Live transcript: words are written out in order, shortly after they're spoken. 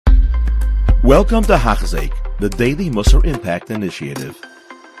Welcome to Hachzik, the Daily Musar Impact Initiative.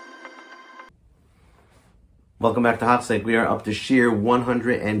 Welcome back to Hachzik. We are up to Shir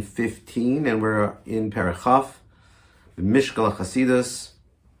 115, and we're in Parachaf, Mishkal Chasidus.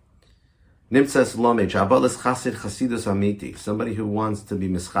 Nimtzas Lomech, Abalas Chasid Chasidus Amiti. Somebody who wants to be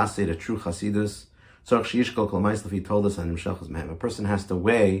Mischasid, a true Chasidus. Tzarech Sheyishkol Kol Ma'aseh, he told us on Nimshachas Mehem. A person has to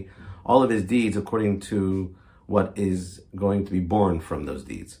weigh all of his deeds according to what is going to be born from those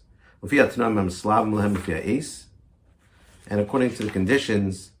deeds. And according to the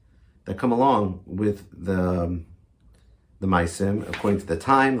conditions that come along with the Maisim, according to the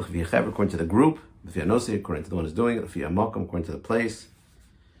time, according to the group, according to the one who's doing it, according to the place.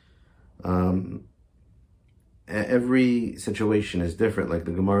 Every situation is different. Like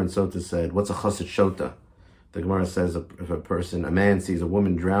the Gemara in Sota said, what's a chassid shota? The Gemara says if a man sees a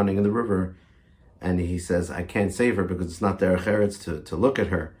woman drowning in the river, and he says, I can't save her because it's not derech eretz to look at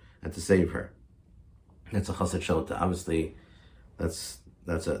her and to save her. That's a chassid shota. Obviously, that's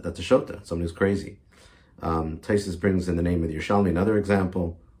a shota. Somebody who's crazy. Taisus brings in the name of the Yesharim another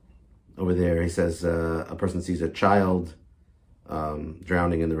example. Over there, he says a person sees a child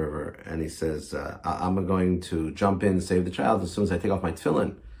drowning in the river, and he says, I'm going to jump in and save the child as soon as I take off my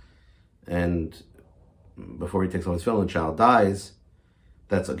tefillin. And before he takes off his tefillin, the child dies.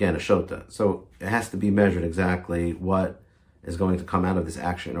 That's again a shota. So it has to be measured exactly what is going to come out of this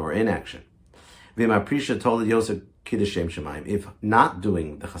action or inaction. V'ima Prisha told Yosef Kiddush Shem Shemayim. If not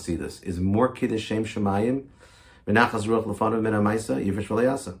doing the Chasidus is more Kiddush Shem Shemayim, v'nachas ruach l'fanav min ha'maisa yifish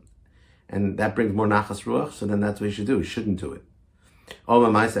v'layasa, and that brings more nachas ruach. So then that's what you should do. You shouldn't do it.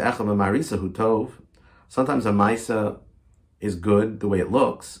 Sometimes a maisa is good the way it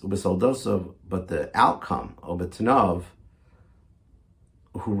looks, but the outcome of a tanav,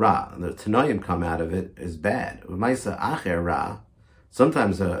 hurrah, the tanayim come out of it is bad. Maisa acher ra,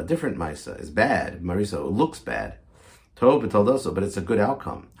 sometimes a different maisa is bad. Marisa, it looks bad. Tov b'toldoso, but it's a good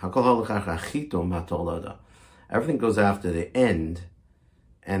outcome. Everything goes after the end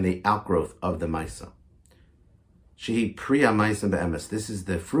and the outgrowth of the maisa. Shehi priya maisim be'emes. This is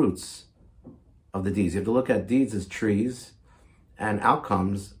the fruits of the deeds. You have to look at deeds as trees, and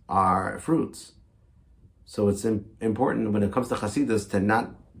outcomes are fruits. So it's important when it comes to Chasidus to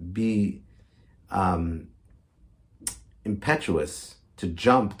not be impetuous to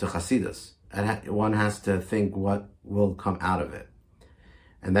jump to Chasidus. And one has to think what will come out of it.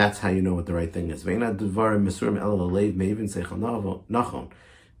 And that's how you know what the right thing is.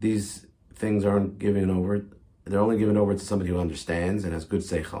 These things aren't given over. They're only given over to somebody who understands and has good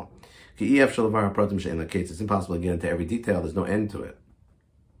seichel. It's impossible to get into every detail. There's no end to it.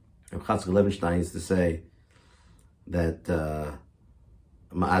 Chatzkel Levenstein used to say that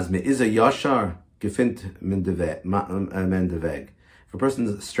is a yashar gefint men deveg. If a person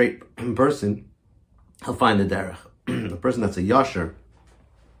is a straight person, he'll find the derech. A person that's a yashar,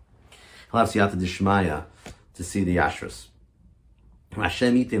 he'll have siyata dishmaya to see the yashras.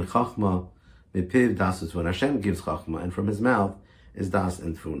 Hashem itin chachma mipiv das utfuna. Hashem gives chachma, and from his mouth is das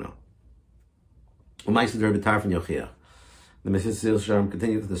and tfuna. U'maisa de Rabbi Tarfon yochiach. The Mesilas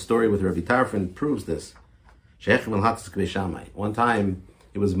continues the story with Rabbi Tarfon proves this. One time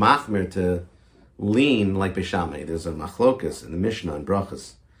it was machmir to lean like Beishamai. There's a machlokas in the Mishnah and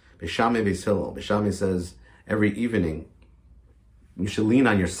Brachas. Beishamai Beis Hillel. Beishamai says every evening you should lean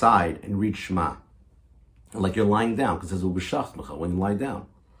on your side and read Shema, like you're lying down, because it says ub'shachmacha when you lie down.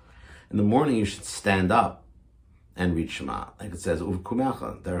 In the morning you should stand up and read Shema, like it says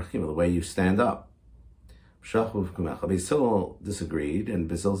uvkumecha derechim, the way you stand up. Beis Hillel disagreed, and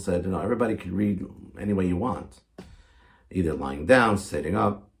Beis Hillel said, everybody can read any way you want. Either lying down, sitting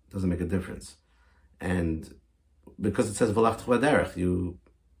up, doesn't make a difference. And because it says v'lach t'chva derech,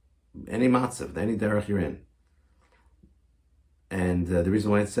 any matzav, any derech you're in. And the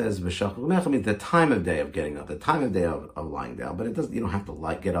reason why it says v'shach means the time of day of getting up, the time of day of lying down, but it doesn't. You don't have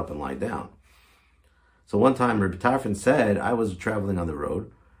to get up and lie down. So one time Rabbi Tarfon said, I was traveling on the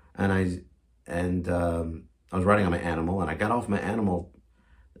road, and I was riding on my animal, and I got off my animal,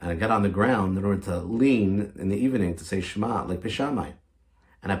 and I got on the ground in order to lean in the evening to say Shema, like Beishamai.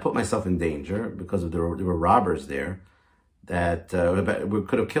 And I put myself in danger because there were robbers there that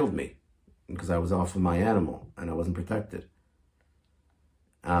could have killed me because I was off of my animal and I wasn't protected.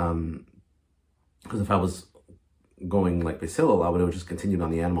 Because if I was going like Beis Hillel, I would have just continued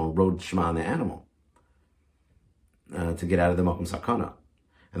on the animal and rode Shema on the animal to get out of the Makom Sakana.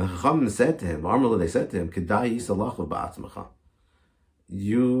 And the Chachamim said to him, they said to him, Kedai yisalachu ba'atzmacha.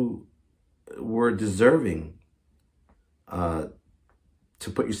 You were deserving to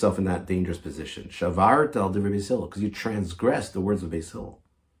put yourself in that dangerous position. Shavar tel divrei Beis Hillel, because you transgressed the words of Beis Hillel.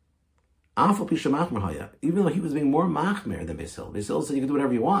 Even though he was being more machmer than Beis Hillel. Beis Hillel said you can do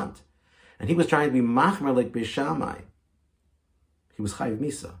whatever you want. And he was trying to be machmer like Beis Shammai. He was chayiv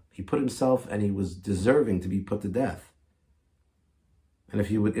misa. He put himself and he was deserving to be put to death. And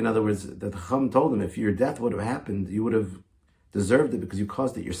if you would, in other words, the Chacham told him, if your death would have happened, you would have deserved it because you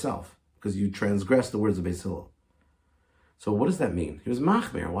caused it yourself, because you transgressed the words of Beis Hillel. So what does that mean? He was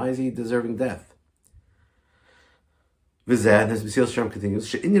machmer. Why is he deserving death? V'zeh, as Mesilas Shem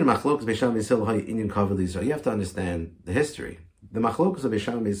continues, you have to understand the history. The machlokas of Beis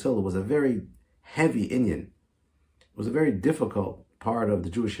Shammai and Beis Hillel was a very heavy inyan. It was a very difficult part of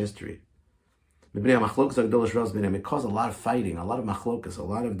the Jewish history. It caused a lot of fighting, a lot of machlokas, a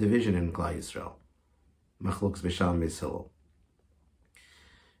lot of division in Klal Yisrael. Machlokas Beis Shammai and Beis Hillel.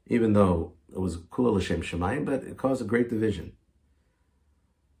 Even though it was kula l'shem shemayim, but it caused a great division.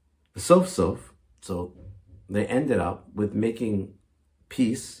 So they ended up with making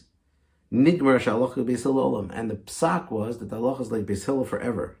peace. Nigmar shalocha Beis Hillel olam, and the psak was that the halacha is like Beis Hillel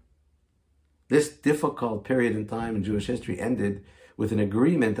forever. This difficult period in time in Jewish history ended with an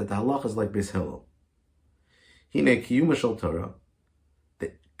agreement that the halacha is like Beis Hillel. Hine kiyuma shel Torah,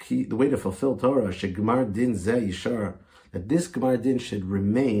 the way to fulfill Torah, shegmar din zeh yishar, that this gemar din should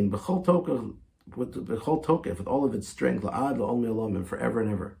remain b'chol tokef, with all of its strength, la'ad la'ol me'olam, and forever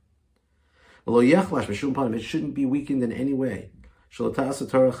and ever. It shouldn't be weakened in any way. Our Torah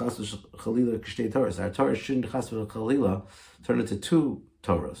shouldn't chas v'chalila turn into two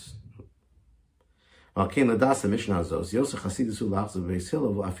Torahs.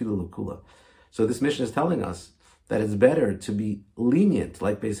 So this mission is telling us that it's better to be lenient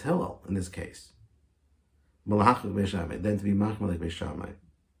like Beis Hillel in this case, than to be machmer like Beis Shammai.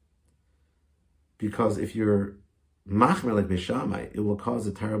 Because if you're machmer like Beis Shammai, it will cause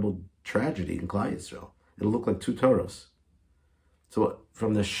a terrible tragedy in Klal Yisrael. It'll look like two Torahs. So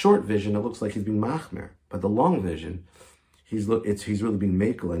from the short vision, it looks like he's being machmer, but the long vision, he's really being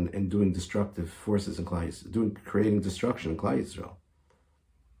makel and doing destructive forces in Klal Yisrael, creating destruction in Klal Yisrael.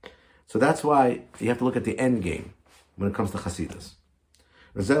 So that's why you have to look at the end game when it comes to Chasidus.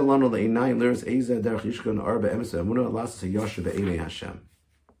 So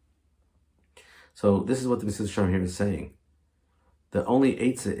this is what the Mesilas Shem here is saying. The only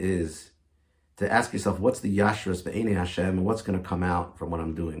eitzah is to ask yourself, what's the yashrus be'enei Hashem, and what's going to come out from what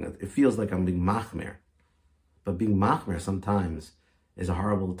I'm doing? It feels like I'm being machmer. But being machmer sometimes is a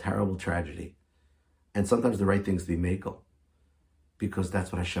horrible, terrible tragedy. And sometimes the right thing is to be makel, because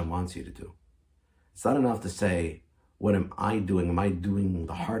that's what Hashem wants you to do. It's not enough to say, what am I doing? Am I doing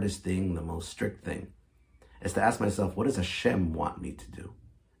the hardest thing, the most strict thing? It's to ask myself, what does Hashem want me to do?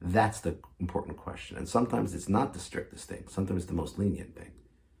 That's the important question. And sometimes it's not the strictest thing. Sometimes it's the most lenient thing.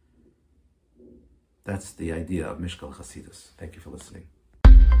 That's the idea of Mishkal Chasidus. Thank you for listening.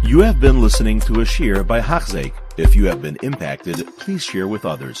 You have been listening to a shiur by Hachzeik. If you have been impacted, please share with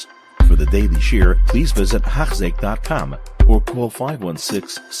others. For the daily shiur, please visit Hachzeik.com or call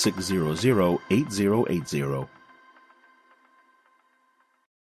 516-600-8080.